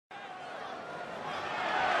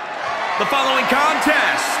The following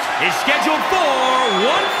contest is scheduled for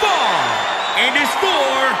one fall and is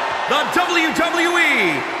for the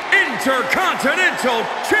WWE Intercontinental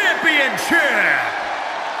Championship.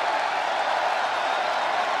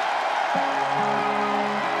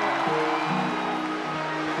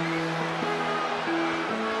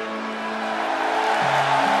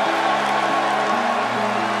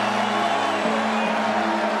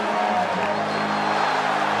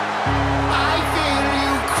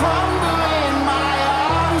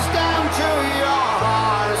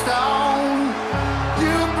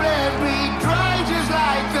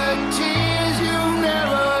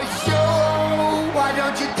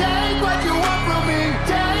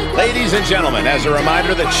 Ladies and gentlemen, as a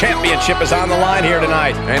reminder, the championship is on the line here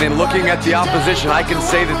tonight. And in looking at the opposition, I can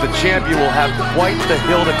say that the champion will have quite the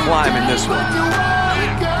hill to climb in this one.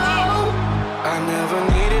 I never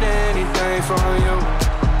needed anything from you,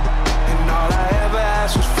 and all I ever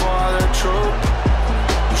asked was for the truth.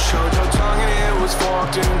 You showed your tongue and it was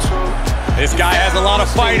forked in two. This guy has a lot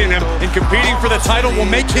of fight in him, and competing for the title will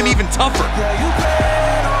make him even tougher.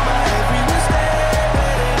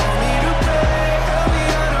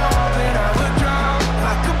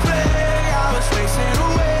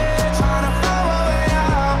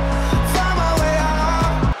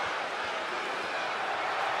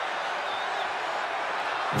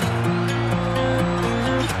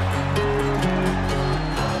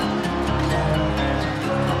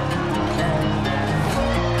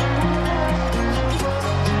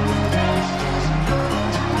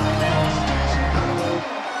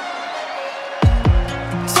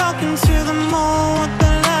 To the moon with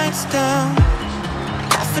the lights down,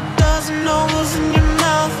 half a dozen ovals in your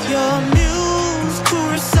mouth, your muse,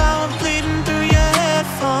 Curacao bleeding through your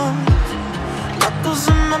headphones, knuckles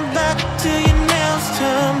on my back till your nails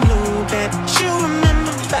turn blue. Bet you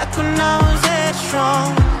remember back when I was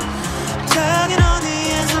headstrong, tugging on the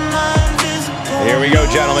ends of my invisible. Here we go,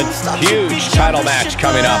 gentlemen. Huge title match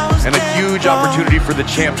coming up, and a huge opportunity for the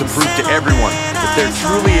champ to prove to everyone that there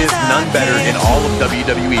truly is none better in all of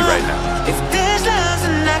WWE right now. If this love's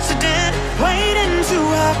an accident waiting to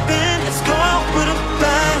happen, let's go out with a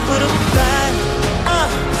bang, with a bang.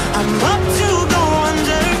 I'm up to go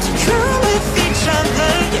under, secure with each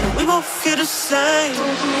other. Yeah, we both feel the same.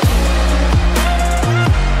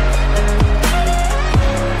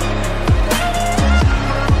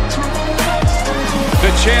 The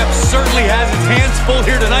champ certainly has his hands full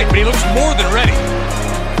here tonight, but he looks more than ready.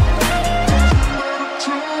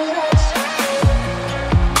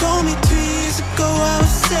 Told me 2 years ago I was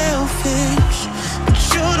selfish, but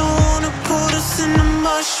you don't wanna put us in a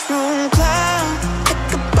mushroom cloud.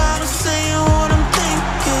 Think about us saying what I'm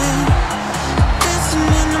thinking, dancing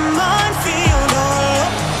in the minefield all up.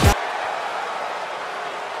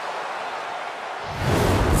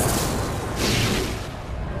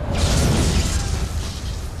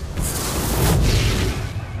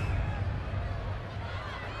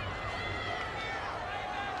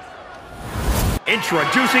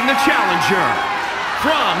 Introducing the challenger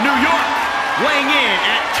from New York, weighing in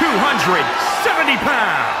at 270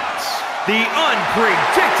 pounds, the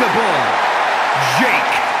unpredictable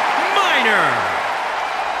Jake Miner.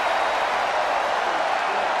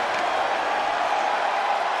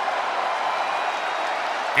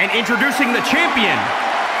 And introducing the champion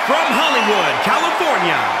from Hollywood,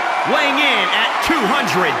 California, weighing in at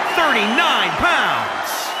 239 pounds.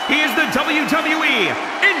 He is the WWE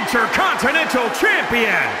Intercontinental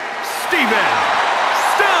Champion, Steven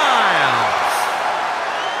Styles.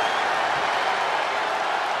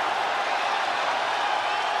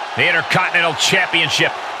 The Intercontinental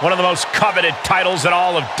Championship, one of the most coveted titles in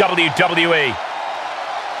all of WWE.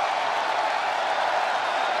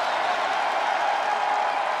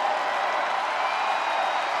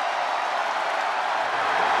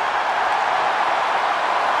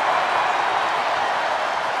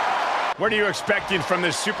 What are you expecting from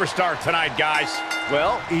this superstar tonight, guys?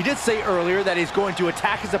 Well, he did say earlier that he's going to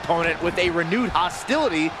attack his opponent with a renewed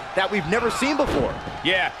hostility that we've never seen before.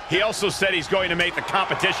 Yeah, he also said he's going to make the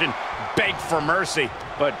competition beg for mercy.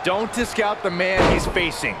 But don't discount the man he's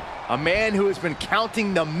facing, a man who has been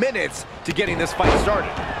counting the minutes to getting this fight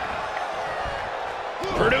started.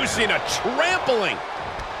 Producing a trampling.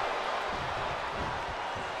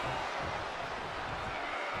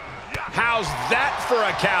 How's that for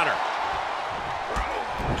a counter?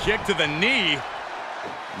 Kick to the knee.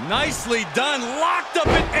 Nicely done. Locked up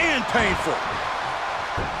and painful.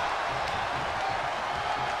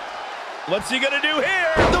 What's he gonna do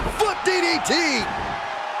here? The foot DDT.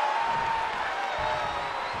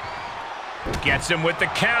 Gets him with the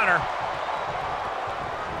counter.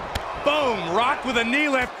 Boom, rocked with a knee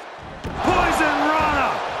lift. Poison Rana.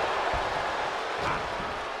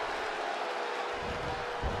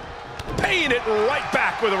 Paying it right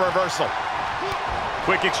back with a reversal.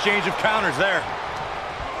 Quick exchange of counters there.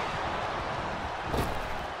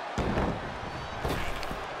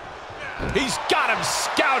 He's got him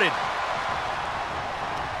scouted.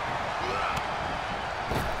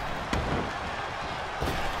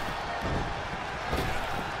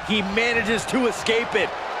 He manages to escape it.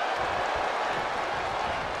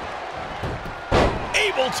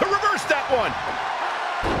 Able to reverse that one.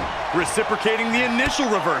 Reciprocating the initial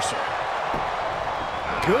reversal.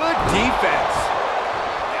 Good defense.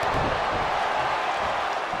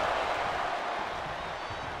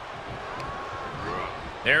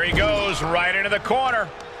 There he goes, right into the corner.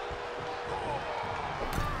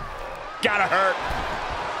 Gotta hurt.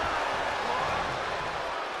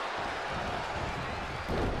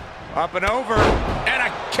 Up and over. And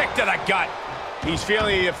a kick to the gut. He's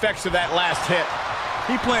feeling the effects of that last hit.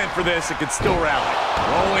 He planned for this and could still rally.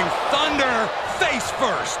 Rolling thunder, face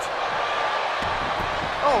first.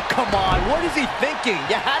 Oh, come on. What is he thinking?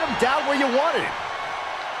 You had him down where you wanted him.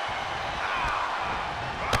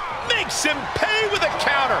 Makes him pay with a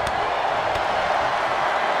counter.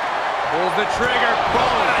 Pulls the trigger.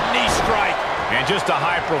 Boom. A knee strike. And just a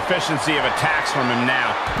high proficiency of attacks from him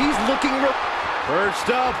now. He's looking perched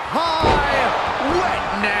up high. Wet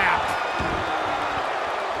nap.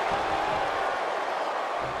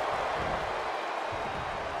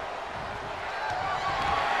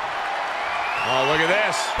 Oh, look at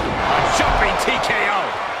this. A jumping TKO.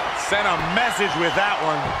 Sent a message with that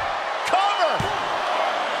one. Cover.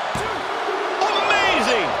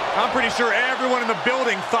 Amazing. I'm pretty sure everyone in the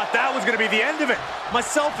building thought that was going to be the end of it,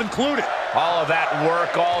 myself included. All of that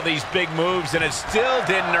work, all these big moves, and it still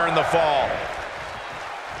didn't earn the fall.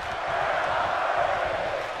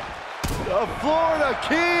 The Florida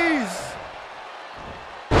Keys.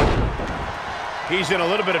 He's in a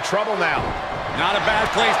little bit of trouble now. Not a bad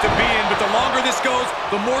place to be in, but the longer this goes,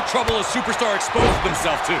 the more trouble a superstar exposes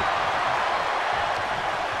themselves to.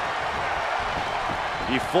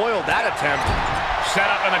 He foiled that attempt. Set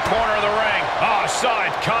up in the corner of the ring. Oh, saw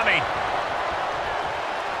it coming.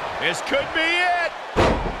 This could be it.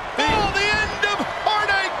 The end of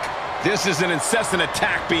heartache. This is an incessant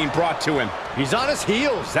attack being brought to him. He's on his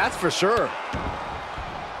heels, that's for sure.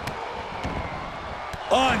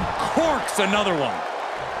 Uncorks another one.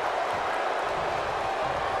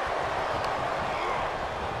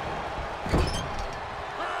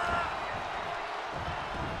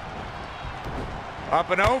 Up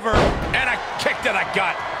and over. And a kick to the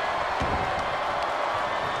gut.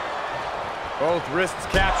 Both wrists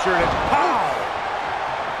captured and pow!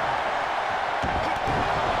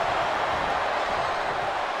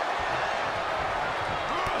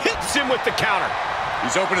 Hits him with the counter.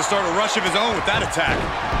 He's open to start a rush of his own with that attack.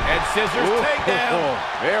 And scissors takedown.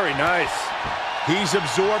 Very nice. He's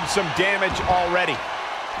absorbed some damage already.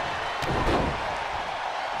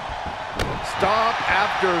 Stop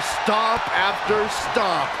after stop after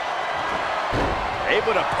stop.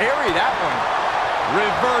 Able to parry that one.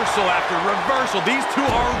 Reversal after reversal. These two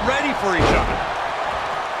are ready for each other.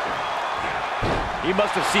 He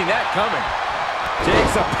must have seen that coming.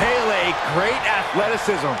 Takes a Pele. Great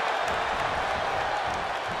athleticism.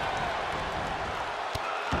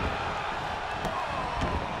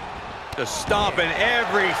 To stomp in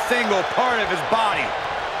every single part of his body.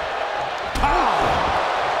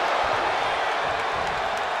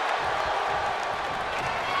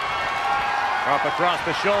 Up across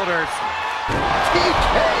the shoulders.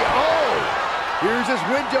 TKO! Here's his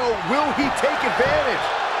window. Will he take advantage?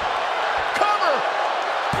 Cover!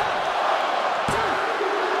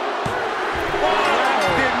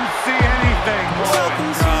 Didn't see anything.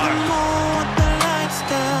 Welcome to the mall with the lights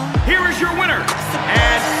down. Here is your winner,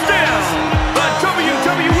 and still the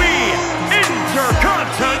WWE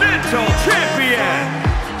Intercontinental Champion,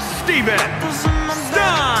 Steven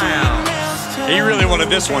Styles. He really wanted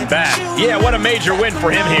this one bad. Yeah, what a major win for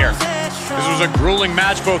him here. This was a grueling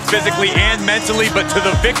match both physically and mentally, but to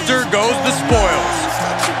the victor goes the spoils.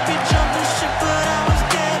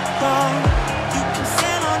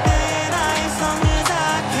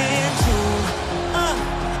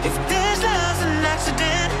 If this love's an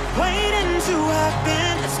accident waiting to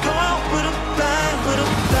happen, let's go out with a bang, with a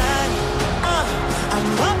bang. I'm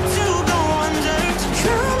up to go under,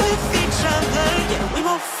 secure with each other. Yeah, we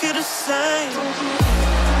both feel the same.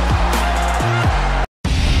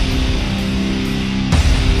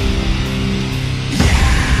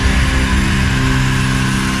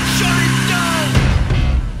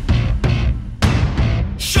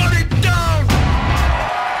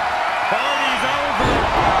 Party's over.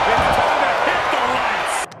 It's time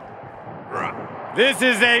This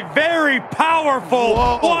is a very powerful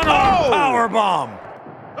one-arm powerbomb.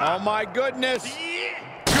 Oh, my goodness.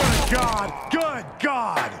 Good God. Good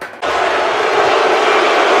God.